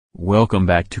Welcome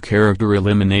back to Character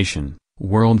Elimination,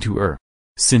 World Tour.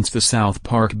 Since the South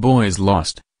Park boys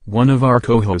lost, one of our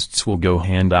co-hosts will go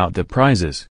hand out the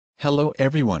prizes. Hello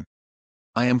everyone.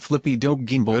 I am Flippy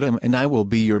Doginbottom and I will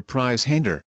be your prize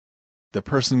hander. The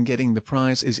person getting the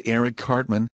prize is Eric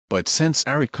Cartman, but since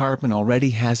Eric Cartman already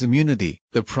has immunity,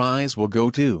 the prize will go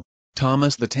to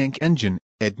Thomas the Tank Engine.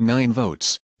 At 9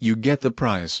 votes, you get the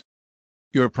prize.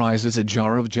 Your prize is a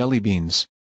jar of jelly beans.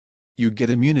 You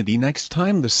get immunity next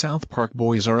time the South Park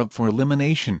boys are up for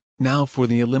elimination. Now for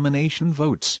the elimination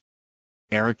votes.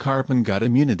 Eric Cartman got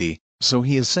immunity, so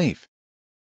he is safe.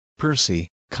 Percy,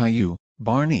 Caillou,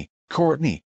 Barney,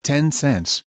 Courtney, 10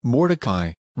 Cents,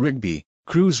 Mordecai, Rigby,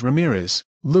 Cruz Ramirez,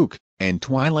 Luke, and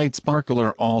Twilight Sparkle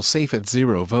are all safe at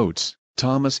 0 votes.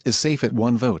 Thomas is safe at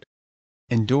 1 vote.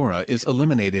 And Dora is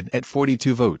eliminated at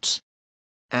 42 votes.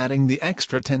 Adding the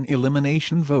extra 10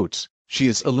 elimination votes, she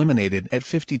is eliminated at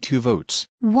 52 votes.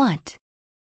 What?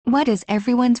 Why does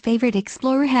everyone's favorite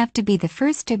explorer have to be the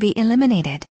first to be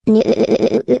eliminated?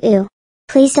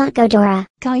 Please don't go, Dora.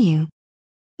 Caillou.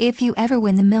 If you ever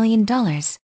win the $1 million,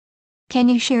 can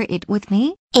you share it with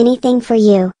me? Anything for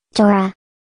you, Dora.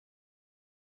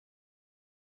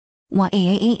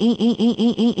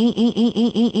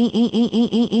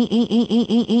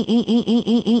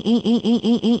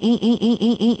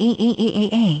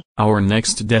 Our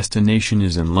next destination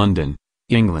is in London,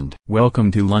 England.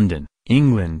 Welcome to London,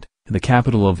 England, the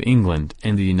capital of England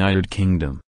and the United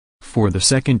Kingdom. For the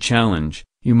second challenge,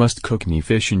 you must cook me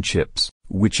fish and chips.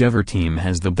 Whichever team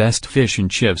has the best fish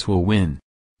and chips will win.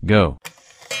 Go.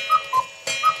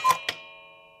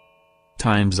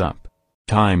 Time's up.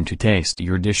 Time to taste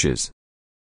your dishes.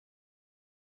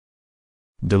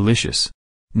 Delicious.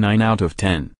 9 out of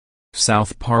 10.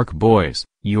 South Park boys,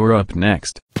 you're up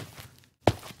next.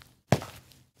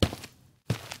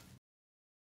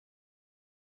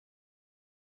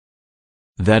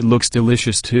 That looks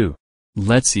delicious too.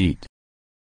 Let's eat.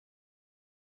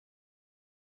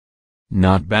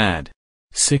 Not bad.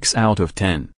 6 out of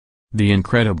 10. The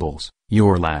Incredibles,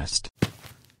 you're last.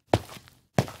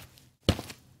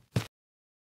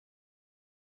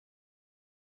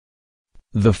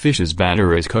 The fish's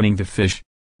batter is cutting the fish.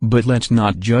 But let's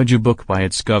not judge a book by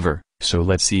its cover, so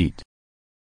let's eat.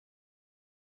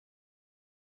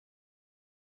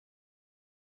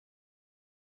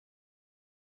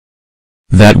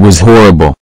 That was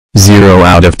horrible. 0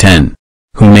 out of 10.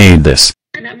 Who made this?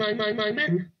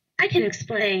 I can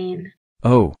explain.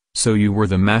 Oh, so you were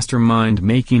the mastermind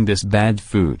making this bad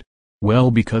food.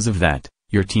 Well, because of that,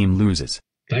 your team loses.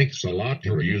 Thanks a lot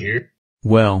for you here.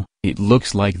 Well, it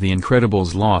looks like the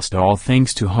Incredibles lost all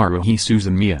thanks to Haruhi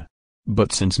Suzumiya.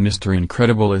 But since Mr.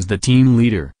 Incredible is the team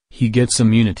leader, he gets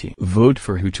immunity. Vote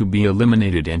for who to be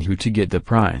eliminated and who to get the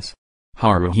prize.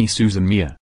 Haruhi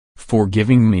Suzumiya. For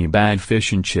giving me bad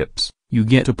fish and chips, you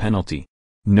get a penalty.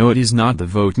 No, it is not the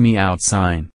vote me out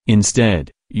sign. Instead,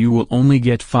 you will only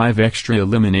get 5 extra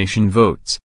elimination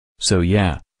votes. So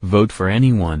yeah, vote for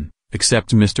anyone,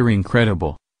 except Mr.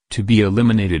 Incredible, to be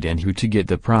eliminated and who to get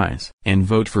the prize. And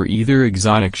vote for either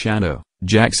Exotic Shadow,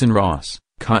 Jackson Ross,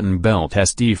 Cotton Belt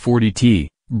SD40T,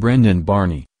 Brendan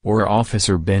Barney, or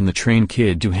Officer Ben the Train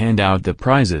Kid to hand out the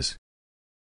prizes.